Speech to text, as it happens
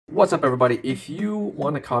What's up, everybody? If you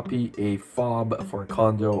want to copy a fob for a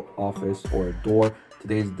condo, office, or a door,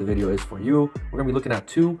 the video is for you. We're going to be looking at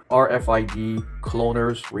two RFID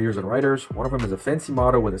cloners, readers and writers. One of them is a fancy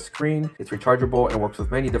model with a screen. It's rechargeable and works with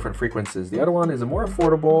many different frequencies. The other one is a more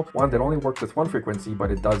affordable one that only works with one frequency, but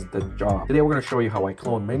it does the job. Today, we're going to show you how I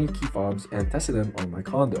clone many key fobs and tested them on my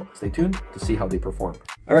condo. Stay tuned to see how they perform.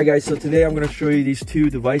 All right, guys, so today I'm going to show you these two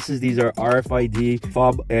devices. These are RFID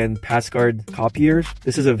fob and passcard copiers.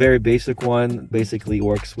 This is a very basic one. Basically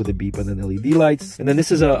works with a beep and then LED lights. And then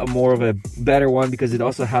this is a more of a better one because it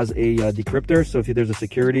also has a decryptor. So if there's a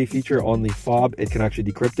security feature on the fob, it can actually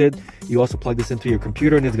decrypt it. You also plug this into your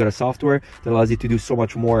computer and it's got a software that allows you to do so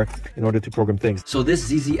much more in order to program things. So this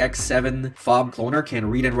XIXEI fob cloner can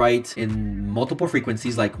read and write in multiple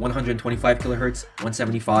frequencies like 125 kilohertz,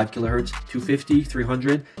 175 kilohertz, 250,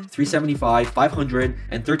 300, 375, 500,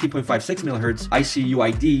 and 13.56 megahertz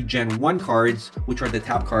ICUID Gen 1 cards, which are the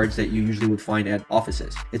tap cards that you usually would find at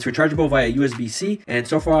offices. It's rechargeable via USB-C, and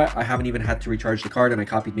so far I haven't even had to recharge the card, and I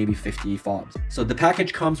copied maybe 50 fobs. So the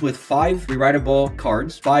package comes with 5 rewritable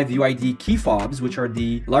cards, 5 UID key fobs, which are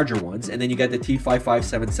the larger ones, and then you get the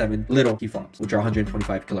T5577 little key fobs, which are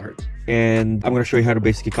 125 kilohertz. And I'm going to show you how to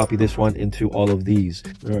basically copy this one into all of these.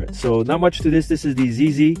 All right, so not much to this. This is the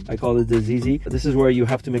XIXEI. I call it the XIXEI. This is where you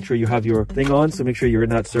have to make sure you have your thing on, so make sure you're in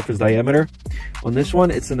that surface diameter. On this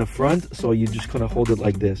one, it's in the front, so you just kind of hold it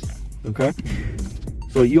like this, okay?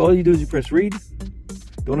 So all you do is you press read.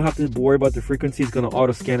 Don't have to worry about the frequency. It's going to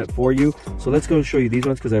auto scan it for you. So let's go show you these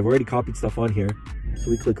ones because I've already copied stuff on here.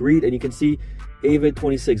 So we click read and you can see AVID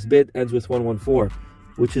 26-bit ends with 114,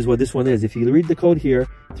 which is what this one is. If you read the code here,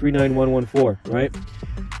 39114, right?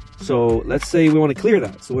 So let's say we want to clear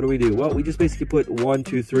that. So what do? Well, we just basically put 1,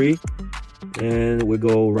 2, 3 and we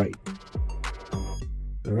go right.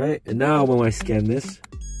 All right. And now when I scan this,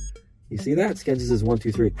 you see that? It scans this as 1,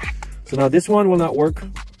 2, 3. So now this one will not work.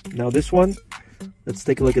 Now this one, let's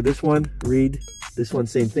take a look at this one. Read. This one,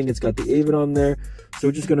 same thing. It's got the AVID on there. So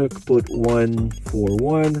we're just going to put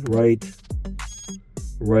 141, right,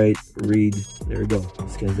 read. There we go.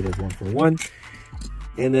 Scans it as 141.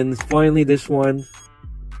 And then finally this one,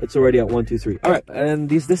 it's already at 1, 2, 3. All right, and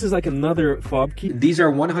this is like another fob key. These are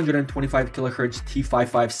 125 kilohertz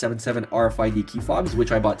T5577 RFID key fobs,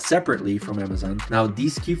 which I bought separately from Amazon. Now,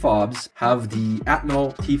 these key fobs have the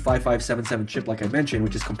Atmel T5577 chip, like I mentioned,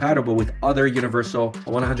 which is compatible with other universal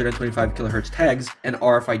 125 kilohertz tags and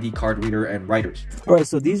RFID card reader and writers. All right,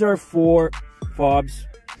 so these are 4 fobs.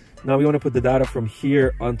 Now we want to put the data from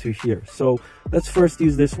here onto here. So let's first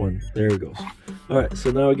use this one. There it goes. All right,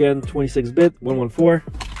 so now again, 26-bit, 114.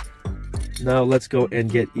 Now let's go and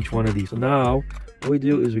get each one of these. So now what we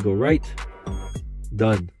do is we go right,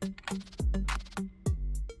 done.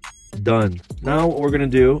 Done. Now what we're going to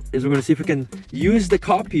do is we're going to see if we can use the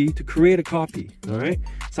copy to create a copy. All right.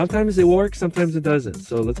 Sometimes it works, sometimes it doesn't.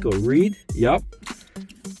 So let's go read. Yup.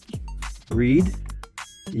 Read.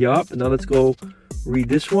 Yup. And now let's go read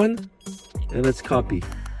this one and let's copy.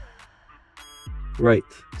 Right.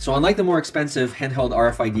 So unlike the more expensive handheld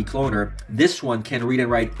RFID cloner, this one can read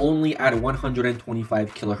and write only at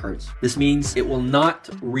 125 kilohertz. This means it will not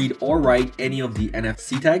read or write any of the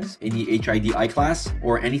NFC tags, any HID class,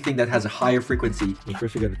 or anything that has a higher frequency. And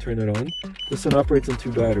first you got to turn it on. This one operates on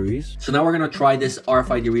 2 batteries. So now we're going to try this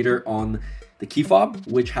RFID reader on the key fob,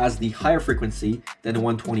 which has the higher frequency than the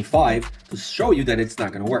 125, to show you that it's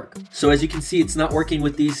not going to work. So as you can see, it's not working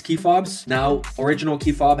with these key fobs. Now, original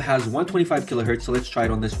key fob has 125 kilohertz, so let's try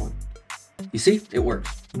it on this one. You see, it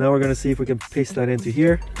works. Now we're going to see if we can paste that into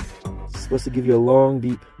here. It's supposed to give you a long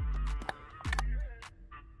beep.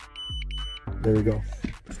 There we go.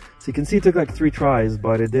 So you can see it took like 3 tries,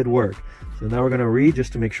 but it did work. So now we're going to read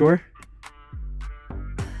just to make sure.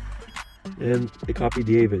 And it copied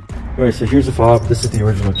the AVID. All right, so here's the fob. This is the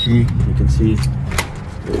original key. You can see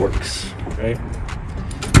it works, right?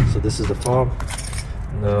 So this is the fob.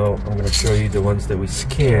 Now I'm going to show you the ones that we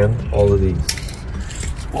scan, all of these.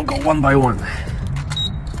 So we'll go one by one.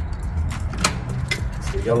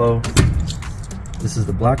 It's the yellow. This is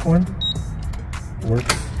the black one.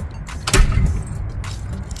 Works.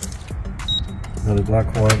 Another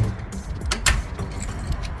black one.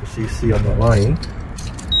 Just so you see I'm not lying.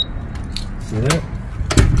 See that?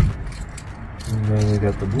 And then we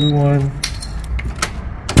got the blue one.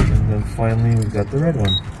 And then finally we got the red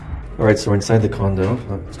one. Alright, so we're inside the condo.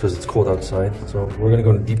 It's because it's cold outside. So we're going to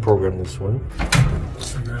go and deprogram this one.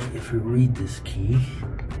 So now if we read this key,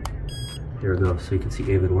 there we go. So you can see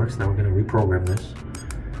AVID works. Now we're going to reprogram this.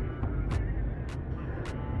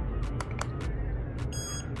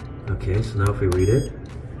 Okay, so now if we read it,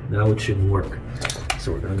 now it shouldn't work.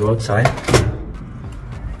 So we're going to go outside.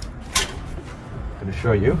 gonna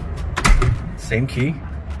show you. Same key,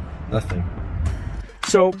 nothing.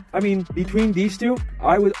 So, I mean, between these two,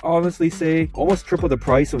 I would honestly say almost triple the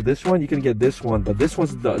price of this one. You can get this one, but this one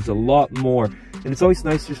does a lot more. And it's always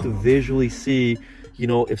nice just to visually see, you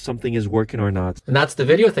know, if something is working or not. And that's the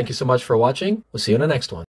video. Thank you so much for watching. We'll see you in the next one.